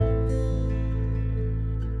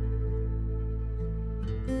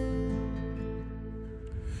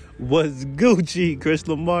Was Gucci, Chris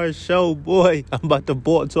Lamar's show, boy. I'm about to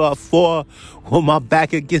board to our 4 with my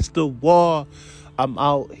back against the wall. I'm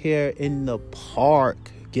out here in the park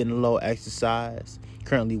getting a little exercise.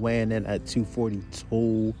 Currently weighing in at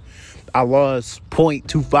 242. I lost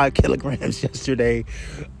 0.25 kilograms yesterday.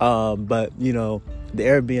 But, you know, the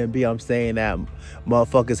Airbnb I'm staying at,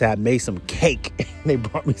 motherfuckers had made some cake. They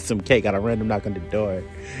brought me some cake. I random knock on the door.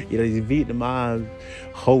 You know, these Vietnamese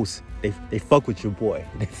hosts, they fuck with your boy.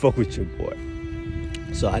 They fuck with your boy.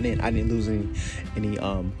 So I didn't lose any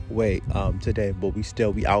weight today, but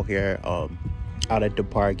we out here out at the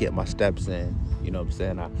park getting my steps in. You know what I'm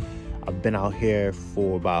saying? I've been out here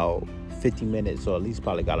for about 50 minutes, so at least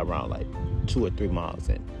probably got around like 2 or 3 miles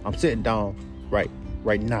in. I'm sitting down right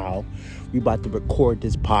now. We about to record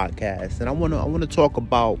this podcast, and I wanna talk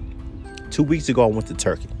about 2 weeks ago I went to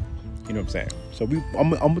Turkey. You know what I'm saying? So I'm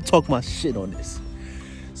gonna talk my shit on this.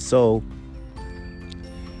 So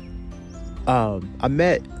I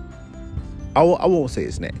met, I won't say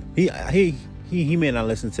his name. He may not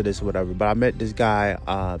listen to this or whatever, but I met this guy.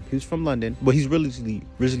 He was from London, but he's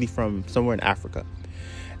originally from somewhere in Africa.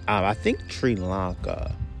 I think Sri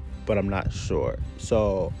Lanka, but I'm not sure.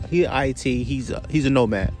 So he's a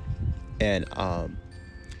nomad, and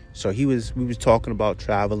so we was talking about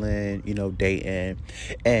traveling, you know, dating,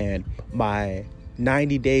 and my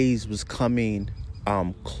 90 days was coming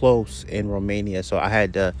close in Romania, so I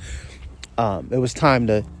had to. It was time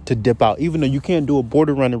to dip out, even though you can't do a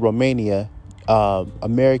border run in Romania.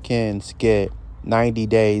 Americans get 90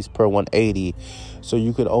 days per 180, so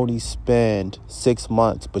you could only spend 6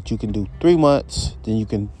 months, but you can do 3 months. Then you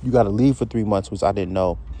got to leave for 3 months, which I didn't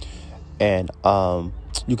know, and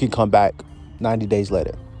you can come back 90 days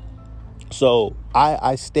later. So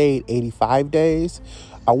I stayed 85 days.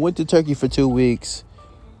 I went to Turkey for 2 weeks,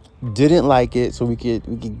 didn't like it, so we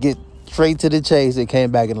could get straight to the chase. It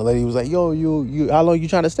came back, and the lady was like, "Yo, you, how long you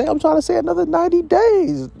trying to stay?" I'm trying to stay another 90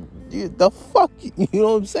 days. The fuck, you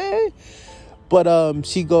know what I'm saying? But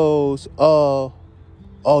she goes, "Oh,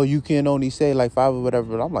 you can only stay like 5 or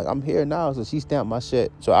whatever." But I'm like, I'm here now, so she stamped my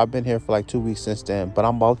shit. So I've been here for like 2 weeks since then. But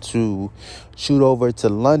I'm about to shoot over to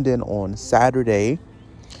London on Saturday,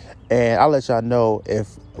 and I'll let y'all know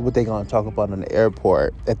what they gonna talk about in the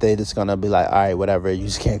airport. If they just gonna be like, "All right, whatever, you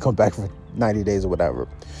just can't come back for 90 days or whatever."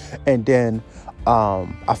 And then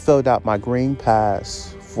I filled out my green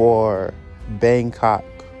pass for Bangkok,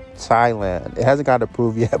 Thailand. It hasn't got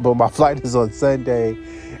approved yet, but my flight is on Sunday,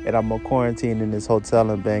 and I'm on quarantine in this hotel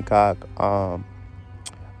in Bangkok from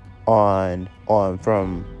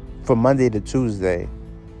Monday to Tuesday.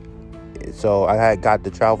 So I had got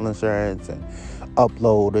the travel insurance and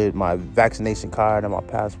uploaded my vaccination card and my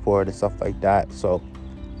passport and stuff like that. So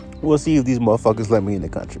we'll see if these motherfuckers let me in the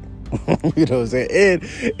country. You know what I'm saying?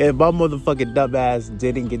 And my motherfucking dumbass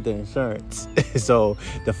didn't get the insurance. So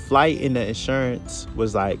the flight and the insurance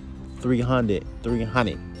was like 300.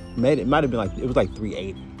 It might have been like, it was like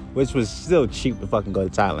 380, which was still cheap to fucking go to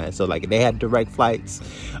Thailand. So like they had direct flights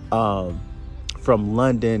from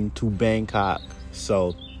London to Bangkok.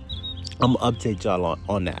 So I'm gonna update y'all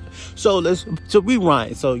on that. So we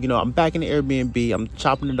run. So, you know, I'm back in the Airbnb. I'm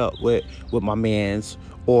chopping it up with my mans,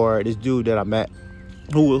 or this dude that I met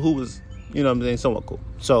who was, you know what I'm saying, somewhat cool.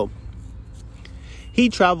 So he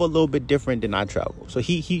traveled a little bit different than I travel. So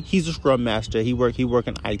he's a scrum master. He work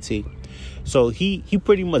in IT. So he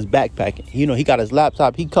pretty much backpacking. You know, he got his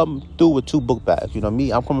laptop. He come through with 2 book bags. You know,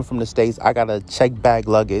 me, I'm coming from the States. I got a check bag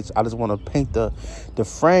luggage. I just want to paint the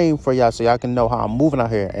frame for y'all so y'all can know how I'm moving out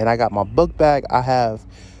here. And I got my book bag. I have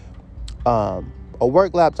a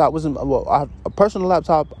work laptop. I have a personal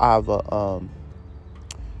laptop. I have a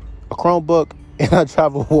Chromebook, and I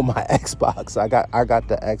travel with my Xbox. I got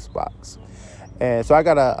the Xbox. And so I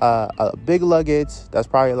got a big luggage that's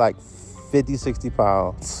probably like 50, 60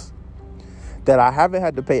 pounds that I haven't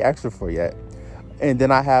had to pay extra for yet. And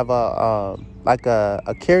then I have a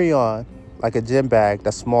carry-on, like a gym bag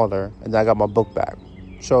that's smaller, and then I got my book bag.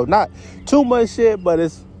 So not too much shit, but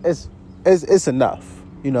it's enough.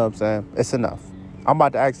 You know what I'm saying? It's enough. I'm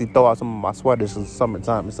about to actually throw out some of my sweaters in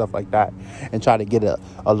summertime and stuff like that, and try to get a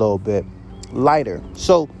little bit lighter.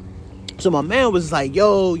 So my man was like,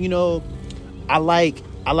 "Yo, you know, I like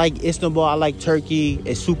Istanbul. I like Turkey.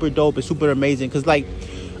 It's super dope. It's super amazing." Because like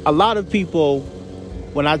a lot of people,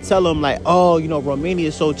 when I tell them like, "Oh, you know, Romania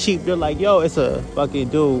is so cheap," they're like, "Yo, it's a fucking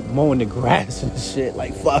dude mowing the grass and shit."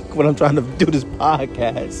 Like, fuck, when I'm trying to do this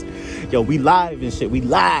podcast, yo, we live and shit. We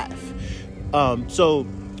live. So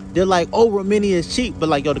they're like, "Oh, Romania is cheap," but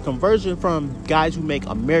like, yo, the conversion from guys who make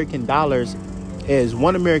American dollars is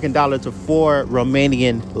 $1 American to 4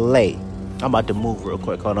 Romanian lei. I'm about to move real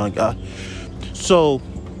quick. Hold on, y'all. So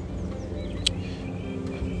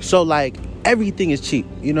So like everything is cheap,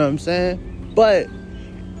 you know what I'm saying? But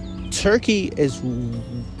Turkey is a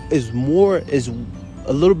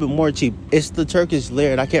little bit more cheap. It's the Turkish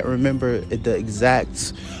lira, and I can't remember the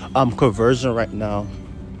exact conversion right now.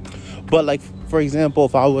 But like, for example,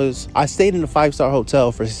 if I stayed in a 5-star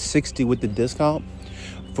hotel for 60 with the discount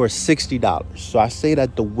for $60. So I stayed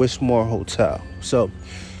at the Wishmore Hotel. So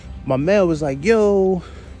my man was like, yo,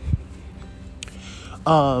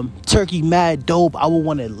 Turkey mad dope. I would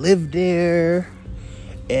want to live there.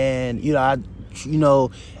 And,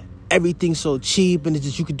 everything's so cheap, and it's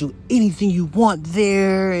just, you could do anything you want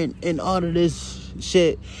there, and all of this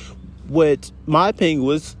shit. What my opinion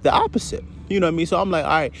was the opposite. You know what I mean? So I'm like,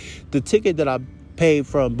 all right, the ticket that I paid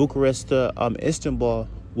from Bucharest to Istanbul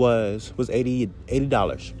was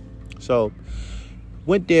 $80. So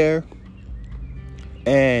went there,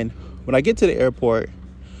 and when I get to the airport,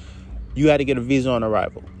 you had to get a visa on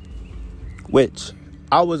arrival, which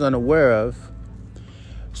I was unaware of.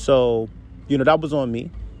 So, that was on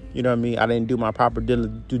me. You know what I mean? I didn't do my proper due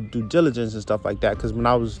diligence and stuff like that. Because when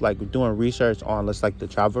I was like doing research on the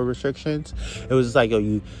travel restrictions, it was just like,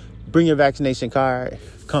 you bring your vaccination card,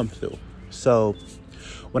 come through. So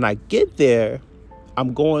when I get there,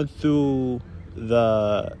 I'm going through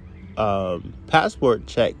the passport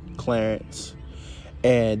check clearance,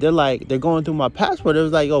 and they're going through my passport. It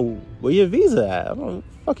was like, oh, where your visa at? I don't know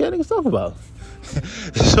what the fuck niggas talking about.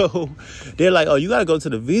 So they're like, oh, you gotta go to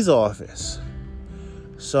the visa office.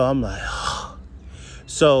 So I'm like, oh.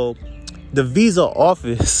 So the visa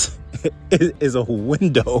office is a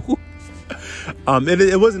window.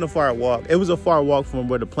 It wasn't a far walk. It was a far walk from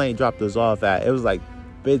where the plane dropped us off at. It was like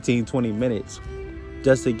 15-20 minutes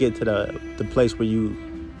just to get to the place where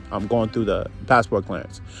I'm going through the passport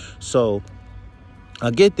clearance. So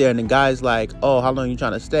I get there, and the guy's like, oh, how long are you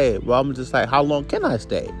trying to stay? Well, I'm just like, how long can I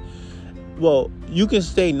stay? Well, you can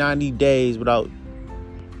stay 90 days without...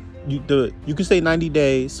 You can stay 90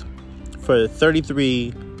 days for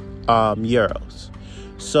 33 euros.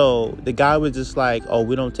 So the guy was just like, oh,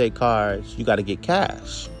 we don't take cards. You got to get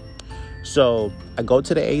cash. So I go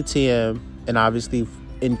to the ATM, and obviously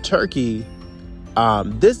in Turkey,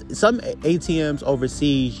 some ATMs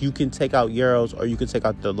overseas, you can take out euros or you can take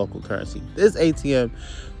out the local currency. This ATM,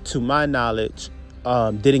 to my knowledge,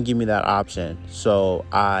 didn't give me that option. So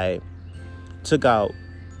I took out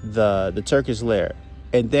the Turkish lira,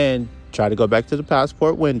 and then try to go back to the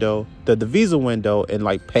passport window, the visa window, and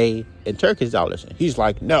pay in Turkish dollars. And he's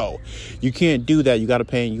like, no, you can't do that. You got to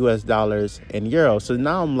pay in US dollars and euros. So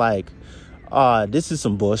now I'm like, this is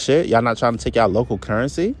some bullshit. Y'all not trying to take out local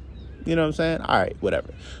currency? You know what I'm saying? All right,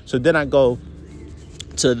 whatever. So then I go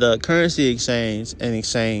to the currency exchange and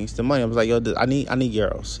exchange the money. I was like, yo, I need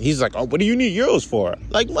euros. He's like, oh, what do you need euros for?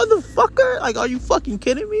 Like, motherfucker, are you fucking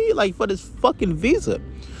kidding me? For this fucking visa.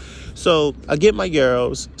 So I get my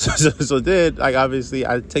euros. So then, obviously,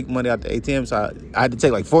 I take money out the ATM. So I had to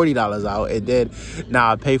take $40 out, and then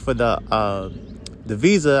now I pay for the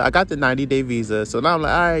visa. I got the 90-day visa. So now I'm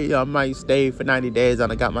like, all right, I might stay for 90 days.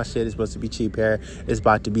 I got my shit. It's supposed to be cheap here. It's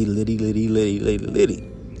about to be litty.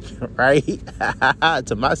 Right?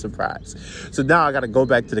 To my surprise. So now I got to go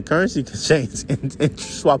back to the currency exchange and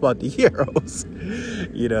swap out the euros.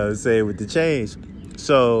 You know what I'm saying? With the change.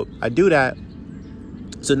 So I do that.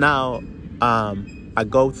 So now I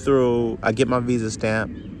go through, I get my visa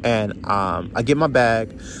stamp, and I get my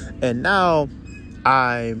bag, and now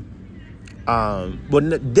then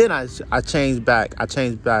I changed back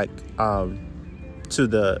to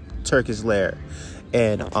the Turkish lira,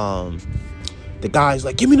 and the guy's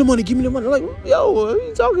like, give me the money. I'm like, yo, what are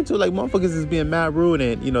you talking to? Motherfuckers is being mad rude,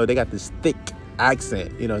 and they got this thick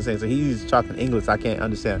accent, you know what I'm saying? So he's talking English. I can't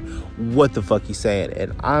understand what the fuck he's saying,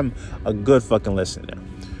 and I'm a good fucking listener.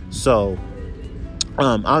 So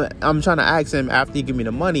I'm trying to ask him after he give me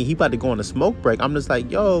the money. He about to go on a smoke break. I'm just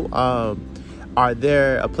like, yo, are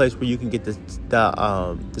there a place where you can get the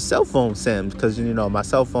cell phone SIMs? Because my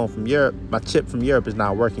cell phone from Europe, my chip from Europe is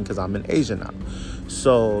not working because I'm in Asia now.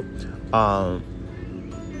 So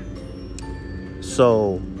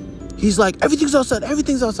he's like, everything's outside.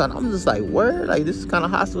 I'm just like, word? This is kind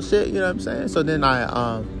of hostile shit, you know what I'm saying? So then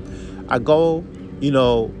I go,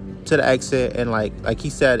 to the exit, and like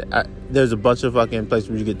he said, there's a bunch of fucking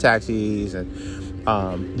places where you get taxis,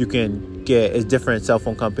 and you can get, it's different cell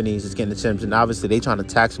phone companies, it's getting the SIMs, and obviously they trying to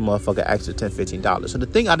tax a motherfucker extra $10-15. So the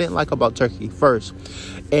thing I didn't like about Turkey first,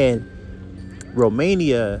 and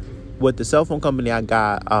Romania, with the cell phone company I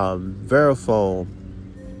got, Verifone,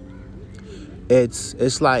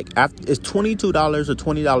 it's like it's $22 or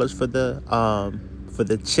 $20 for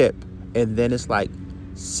the chip, and then it's like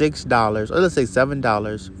 $6 or let's say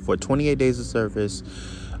 $7 for 28 days of service,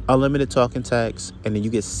 unlimited talking text, and then you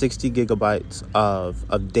get 60 gigabytes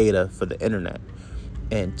of data for the internet.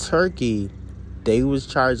 In Turkey, they was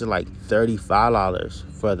charging like $35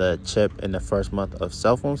 for the chip in the first month of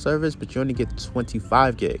cell phone service, but you only get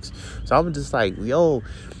 25 gigs. So I'm just like, yo,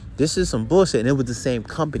 this is some bullshit. And it was the same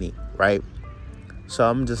company, right? So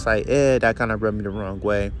I'm just like, that kind of rubbed me the wrong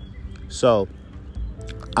way. So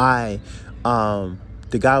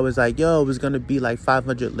the guy was like, yo, it was going to be like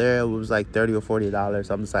 500 lira. It was like $30 or $40.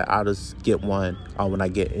 I'm just like, I'll just get one when I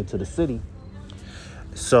get into the city.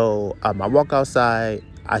 So I walk outside.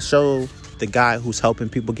 I show the guy who's helping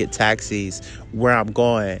people get taxis where I'm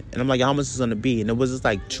going. And I'm like, how much is it going to be? And it was just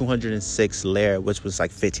like 206 lira, which was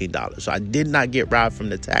like $15. So I did not get robbed from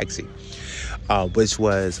the taxi, which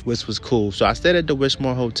was cool. So I stayed at the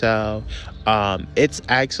Wishmore Hotel. It's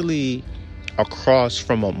actually across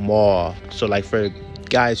from a mall. So like for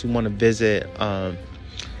guys who want to visit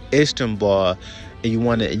Istanbul, and you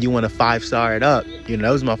want to 5-star it up,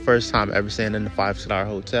 that was my first time ever staying in a 5-star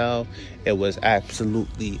hotel. It was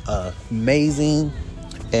absolutely amazing,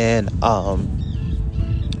 and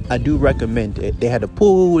I do recommend it. They had a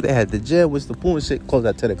pool, they had the gym, which the pool and shit closed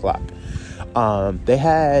at 10 o'clock. They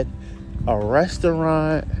had a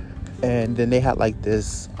restaurant, and then they had like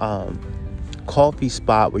this coffee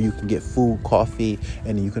spot where you can get food, coffee,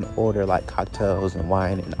 and then you can order like cocktails and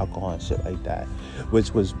wine and alcohol and shit like that,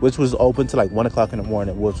 which was open to like 1 o'clock in the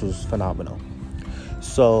morning, which was phenomenal.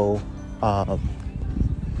 So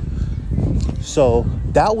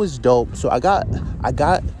that was dope. So I got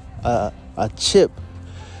a chip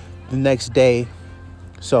the next day.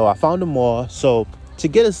 So I found a mall. So to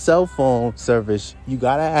get a cell phone service, you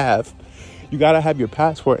gotta have your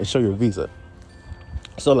passport and show your visa.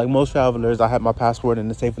 So like most travelers, I had my passport in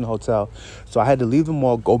the safe in the hotel. So I had to leave the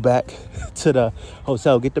mall, go back to the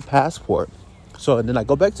hotel, get the passport. So then I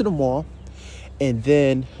go back to the mall, and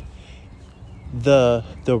then the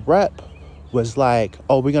rep was like,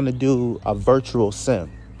 oh, we're going to do a virtual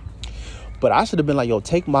SIM. But I should have been like, yo,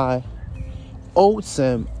 take my old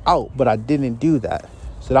SIM out. But I didn't do that.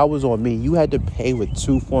 So that was on me. You had to pay with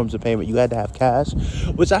 2 forms of payment. You had to have cash,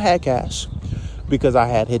 which I had cash because I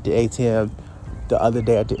had hit the ATM the other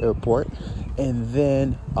day at the airport. And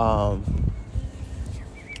then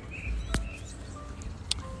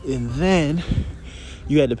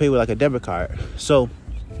you had to pay with like a debit card. So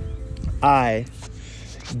I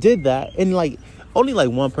did that, and like only like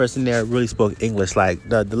one person there really spoke English. Like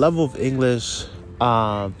the level of English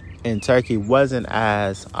in Turkey wasn't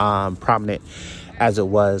as prominent as it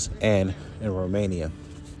was in Romania.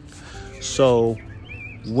 So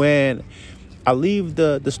when I leave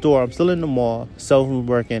the store, I'm still in the mall, cell phone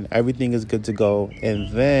working, everything is good to go, and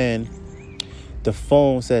then the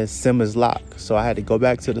phone says SIM is locked. So I had to go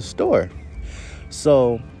back to the store.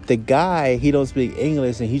 So the guy, he don't speak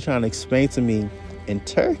English, and he's trying to explain to me in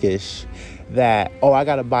Turkish that, I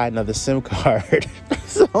gotta buy another SIM card.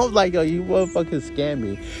 So I'm like, yo, you motherfucking scam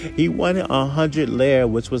me. He wanted 100 lira,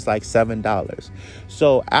 which was like $7.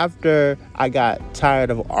 So after I got tired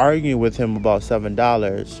of arguing with him about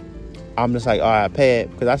 $7, I'm just like, all right, pay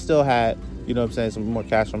it, because I still had, some more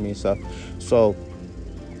cash on me and stuff. So,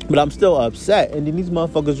 but I'm still upset. And then these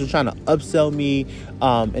motherfuckers were trying to upsell me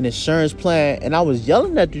an insurance plan, and I was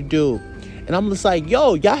yelling at the dude. And I'm just like,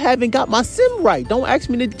 yo, y'all haven't got my SIM right. Don't ask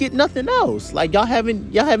me to get nothing else. Like, y'all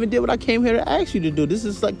haven't did what I came here to ask you to do. This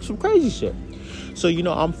is like some crazy shit. So,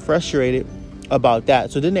 I'm frustrated about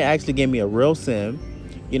that. So then they actually gave me a real SIM.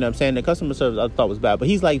 You know what I'm saying? The customer service I thought was bad. But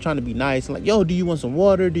he's like trying to be nice. And like, yo, do you want some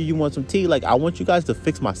water? Do you want some tea? Like, I want you guys to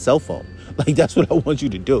fix my cell phone. Like, that's what I want you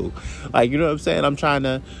to do. Like, you know what I'm saying? I'm trying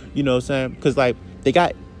to, because like they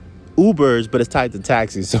got Ubers, but it's tied to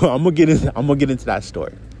taxis. So I'm gonna get into that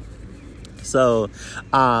story. So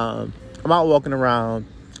I'm out walking around.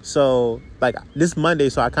 So like this Monday,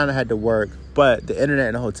 so I kind of had to work, but the internet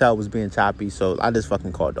in the hotel was being choppy, so I just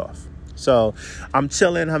fucking called off. So I'm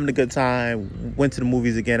chilling, having a good time. Went to the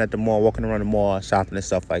movies again at the mall, walking around the mall, shopping and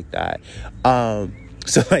stuff like that.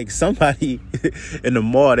 So like somebody in the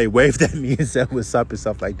mall, they waved at me and said what's up and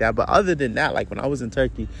stuff like that. But other than that, like when I was in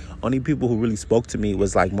Turkey, only people who really spoke to me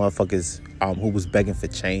was like motherfuckers who was begging for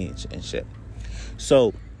change and shit.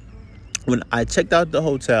 So when I checked out the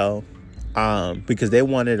hotel, because they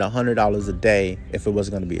wanted $100 a day if it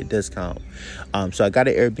wasn't going to be a discount. So I got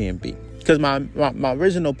an Airbnb. Because my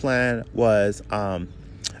original plan was I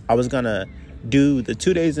was going to do the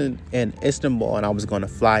 2 days in Istanbul, and I was going to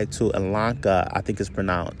fly to Alanka, I think it's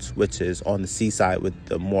pronounced, which is on the seaside with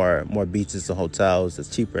the more beaches and hotels.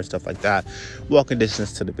 It's cheaper and stuff like that. Walking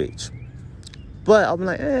distance to the beach. But I'm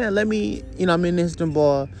like, let me, I'm in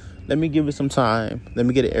Istanbul. Let me give it some time. Let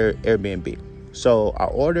me get an Airbnb. So I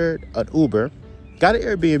ordered an Uber, got an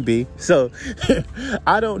Airbnb. So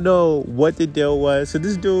I don't know what the deal was. So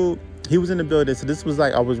this dude, he was in the building. So this was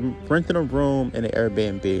like, I was renting a room in an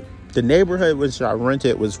Airbnb. The neighborhood which I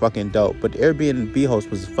rented was fucking dope, but the Airbnb host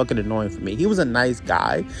was fucking annoying for me. He was a nice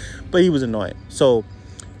guy, but he was annoying. So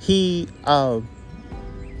he was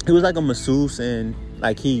like a masseuse, and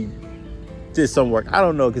like he did some work. I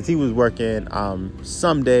don't know, because he was working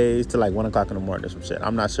some days to like 1 o'clock in the morning or some shit.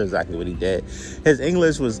 I'm not sure exactly what he did. His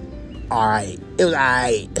English was alright. It was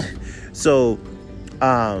alright. So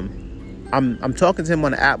I'm talking to him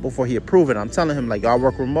on the app before he approved it. I'm telling him like, y'all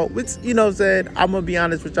work remote, which, you know what I'm saying, I'm gonna be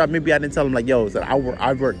honest with y'all, maybe I didn't tell him like, yo,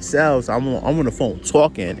 I work sales, so I'm on the phone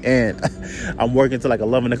talking, and I'm working till like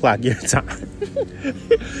 11 o'clock your time.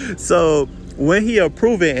 So when he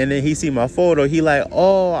approved it and then he see my photo, he like,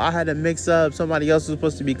 oh, I had to mix up, somebody else was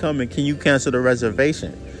supposed to be coming, can you cancel the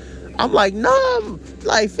reservation? I'm like, nah,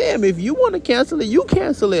 like, fam, if you want to cancel it, you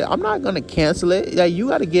cancel it. I'm not gonna cancel it. Like, you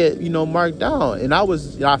gotta get, marked down. And I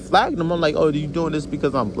flagged him. I'm like, oh, are you doing this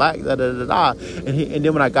because I'm black? Da da da da. And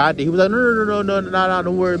then when I got there, he was like, no,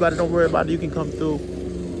 don't worry about it. You can come through,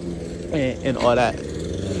 and all that.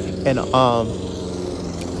 And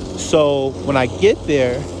so when I get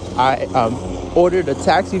there, I ordered a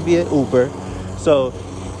taxi via Uber. So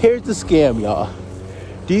here's the scam, y'all.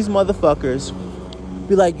 These motherfuckers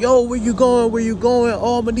be like, yo, where you going?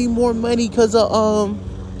 Oh, I'm gonna need more money because of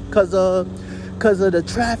the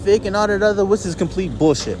traffic and all that other, which is complete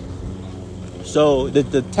bullshit. So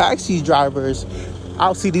the taxi drivers,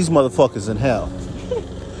 I'll see these motherfuckers in hell.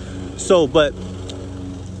 So, but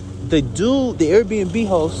the Airbnb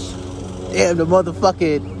host, damn, the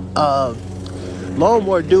motherfucking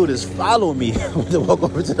lawnmower dude is following me to walk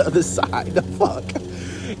over to the other side. The fuck,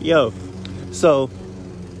 yo. So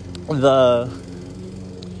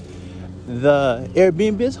the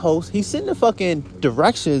Airbnb host, he's sending the fucking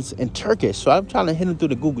directions in Turkish. So I'm trying to hit him through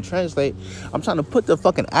the Google Translate. I'm trying to put the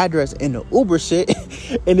fucking address in the Uber shit,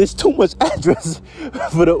 and it's too much address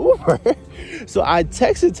for the Uber. So I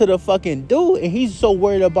texted to the fucking dude, and he's so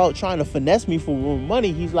worried about trying to finesse me for more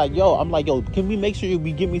money. He's like, yo, I'm like, yo, can we make sure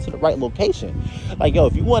we get me to the right location? Like, yo,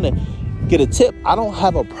 if you want to get a tip, I don't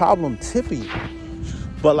have a problem tipping you.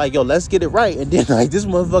 But like, yo, let's get it right. And then like this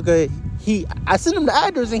motherfucker, I sent him the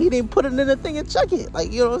address and he didn't put it in the thing and check it.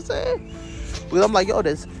 Like, you know what I'm saying? Because I'm like, yo,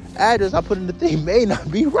 this address I put in the thing may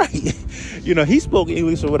not be right. He spoke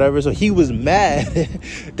English or whatever, so he was mad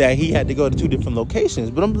that he had to go to 2 different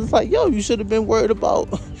locations. But I'm just like, yo, you should have been worried about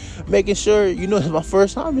making sure, it's my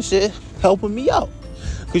first time and shit, helping me out.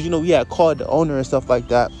 Because, we had called the owner and stuff like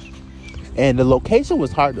that. And the location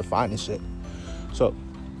was hard to find and shit. So,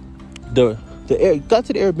 got to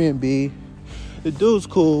the Airbnb. The dude's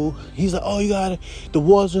cool. He's like, oh, the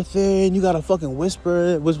walls are thin. You gotta fucking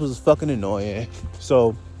whisper, which was fucking annoying.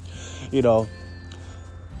 So,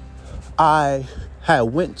 I had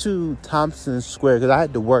went to Thompson Square because I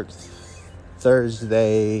had to work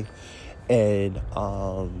Thursday and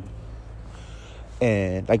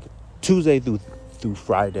like Tuesday through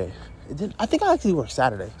Friday. And then I think I actually worked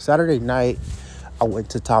Saturday. Saturday night, I went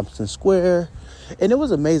to Thompson Square, and it was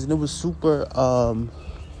amazing. It was super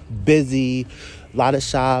busy, a lot of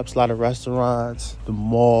shops, a lot of restaurants, the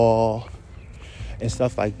mall and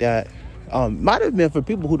stuff like that. Might have been for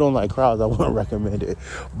people who don't like crowds, I wouldn't recommend it,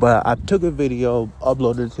 but I took a video,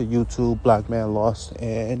 uploaded it to YouTube, Black Man Lost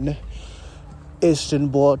in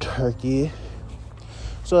Istanbul, Turkey.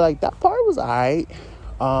 So like that part was alright,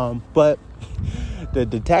 but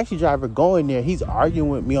the taxi driver going there, he's arguing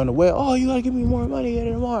with me on the way. Oh, you gotta give me more money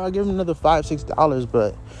tomorrow. I'll give him another $5-6,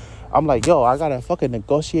 but I'm like, yo, I gotta fucking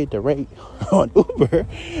negotiate the rate on Uber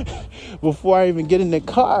before I even get in the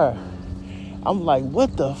car. I'm like,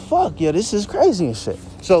 what the fuck? Yo, this is crazy and shit.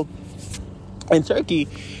 So in Turkey,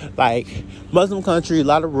 like Muslim country, a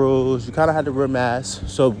lot of rules. You kind of had to wear masks,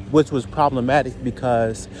 so which was problematic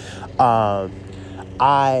because in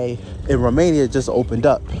Romania just opened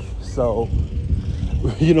up, so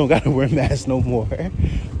you don't gotta wear masks no more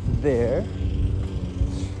there.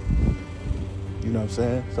 You know what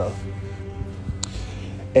I'm saying?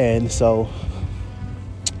 So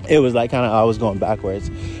it was like kind of I was going backwards.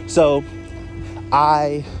 So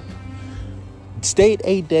I stayed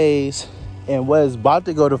 8 days and was about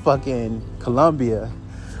to go to fucking Colombia,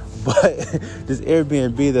 but this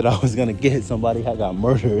Airbnb that I was gonna get, somebody had got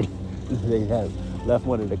murdered. They had left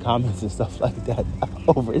one of the comments and stuff like that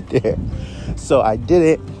over there. So I did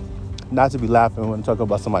it, not to be laughing when I'm talking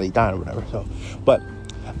about somebody dying or whatever. So, but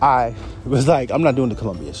I was like, I'm not doing the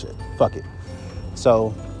Colombia shit. Fuck it.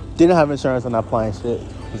 So, didn't have insurance on that plane shit.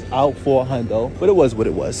 Was out for a hundo, but it was what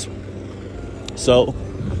it was. So,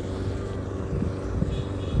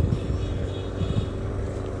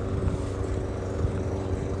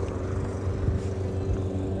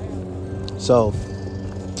 So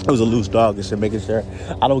it was a loose dog and shit, making sure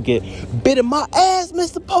I don't get bit in my ass,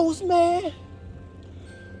 Mr. Postman.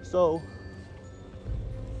 So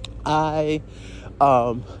I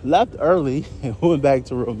left early and went back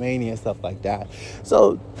to Romania and stuff like that.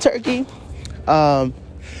 So Turkey, the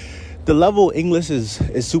level of English is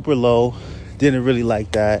super low. Didn't really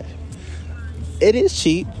like that. It is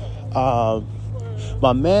cheap.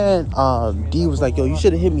 My man D was like, yo, you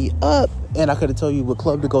should have hit me up and I could have told you what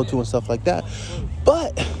club to go to and stuff like that.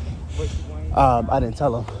 But I didn't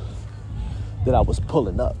tell him that I was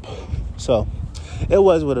pulling up. So it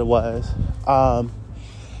was what it was.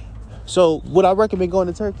 So would I recommend going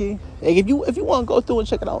to Turkey? Like, if you want to go through and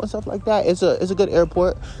check it out and stuff like that, it's a good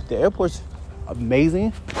airport. The airport's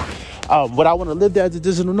amazing. Would I want to live there as a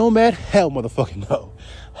digital nomad? Hell motherfucking no.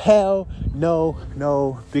 Hell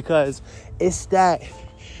no. Because it's that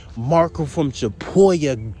Marco from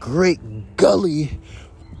Chapoya, Great Gully,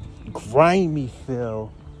 grimy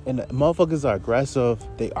feel. And the motherfuckers are aggressive.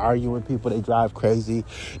 They argue with people. They drive crazy.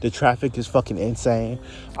 The traffic is fucking insane.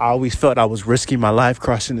 I always felt I was risking my life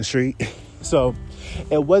crossing the street. So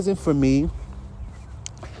it wasn't for me.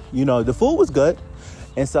 You know, the food was good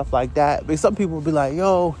and stuff like that. But some people would be like,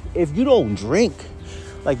 yo, if you don't drink,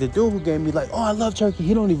 like the dude who gave me like, oh, I love Turkey.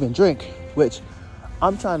 He don't even drink, which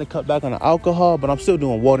I'm trying to cut back on the alcohol, but I'm still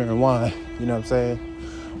doing water and wine. You know what I'm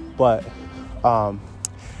saying? But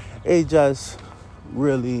it just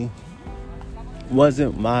really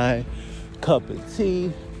wasn't my cup of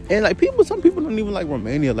tea. And like some people don't even like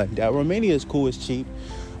Romania like that. Romania is cool, it's cheap.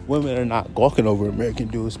 Women are not gawking over American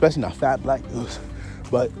dudes, especially not fat black dudes.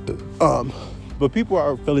 But people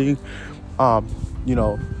are feeling, you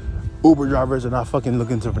know, Uber drivers are not fucking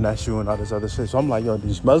looking to finesse you and all this other shit. So I'm like, yo,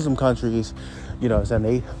 these Muslim countries, you know, and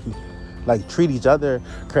they like treat each other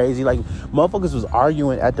crazy. Like motherfuckers was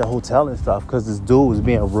arguing at the hotel and stuff because this dude was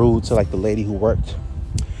being rude to like the lady who worked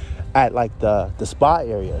at like the spa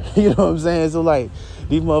area. You know what I'm saying? So like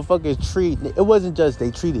these motherfuckers it wasn't just they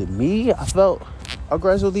treated me, I felt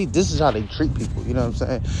aggressively. This is how they treat people, you know what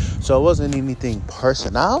I'm saying? So it wasn't anything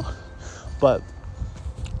personal, but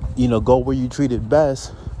you know, go where you treated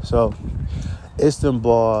best. So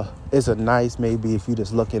Istanbul is a nice, maybe if you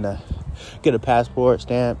just looking to get a passport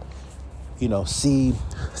stamp, you know, see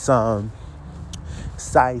some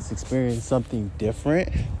sights, experience something different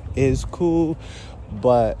is cool.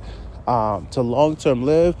 But to long-term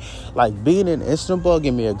live, like being in Istanbul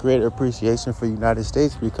gave me a great appreciation for the United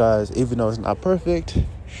States, because even though it's not perfect,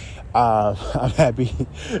 I'm happy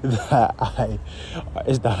that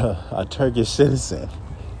it's not a Turkish citizen.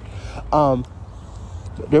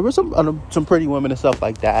 There were some pretty women and stuff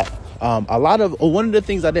like that. One of the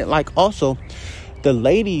things I didn't like also, the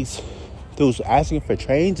ladies who's asking for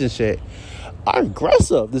trains and shit are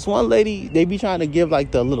aggressive. This one lady, they be trying to give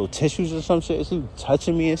like the little tissues or some shit. She was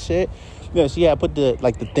touching me and shit. You know, she had put the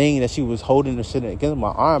thing that she was holding the shit against my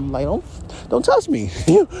arm. Like, don't touch me.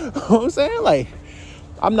 You know what I'm saying? Like,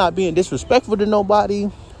 I'm not being disrespectful to nobody.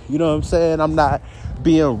 You know what I'm saying? I'm not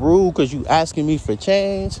being rude because you asking me for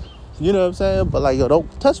change. You know what I'm saying? But like, yo,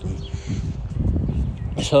 don't touch me.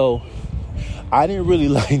 So I didn't really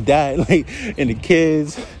like that. Like, and the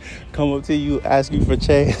kids come up to you asking for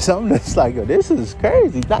change. So I'm just like, yo, this is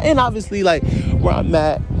crazy. And obviously, like, where I'm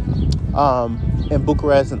at, in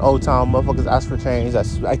Bucharest and Old Town, motherfuckers ask for change.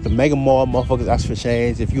 That's like the mega mall, motherfuckers ask for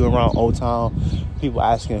change. If you around Old Town, people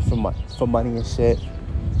asking for money and shit.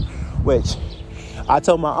 Which I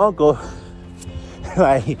told my uncle,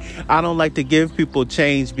 like, I don't like to give people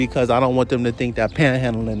change because I don't want them to think that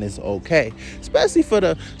panhandling is okay. Especially shout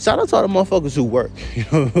out to all the motherfuckers who work. You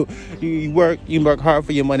know, you work hard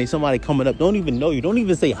for your money. Somebody coming up, don't even know you, don't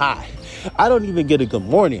even say hi. I don't even get a good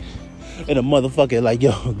morning. And a motherfucker like,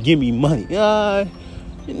 yo, give me money. I'm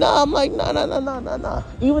like, nah.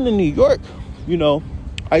 Even in New York, you know,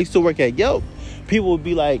 I used to work at Yelp. People would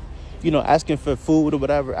be like, you know, asking for food or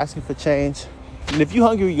whatever, asking for change. And if you're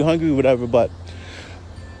hungry, whatever. But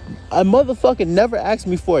a motherfucker never asked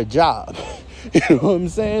me for a job. You know what I'm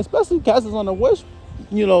saying? Especially Cass's on the West,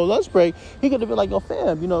 you know, lunch break. He could have been like, yo,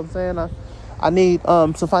 fam, you know what I'm saying? I need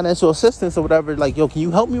some financial assistance or whatever. Like, yo, can you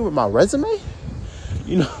help me with my resume?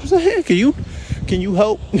 You know what I'm saying? Can you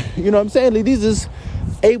help? You know what I'm saying? Like, these is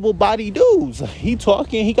able-bodied dudes. He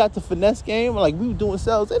talking, he got the finesse game. Like, we were doing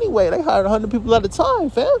sales anyway. They hired 100 people at a time,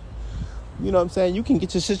 fam. You know what I'm saying? You can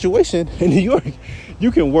get your situation in New York. You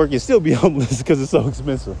can work and still be homeless because it's so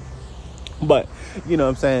expensive. But, you know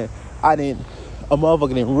what I'm saying?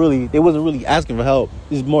 They wasn't really asking for help.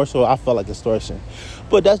 It's more so I felt like extortion.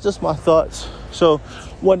 But that's just my thoughts. So,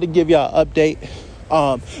 wanted to give y'all an update.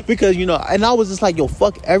 Because, you know, and I was just like, yo,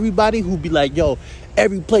 fuck everybody who be like, yo,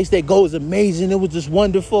 every place they go is amazing. It was just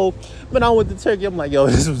wonderful. When I went to Turkey, I'm like, yo,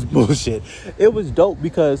 this was bullshit. It was dope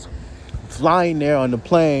because flying there on the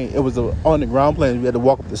plane, it was on the ground plane. We had to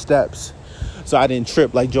walk up the steps, so I didn't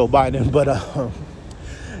trip like Joe Biden. But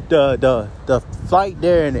the flight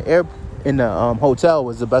there in the hotel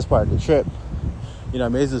was the best part of the trip. You know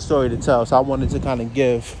what I mean? It's a story to tell. So I wanted to kind of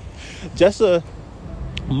give just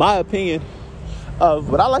my opinion of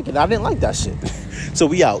what I like it. I didn't like that shit. So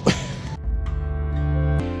we out.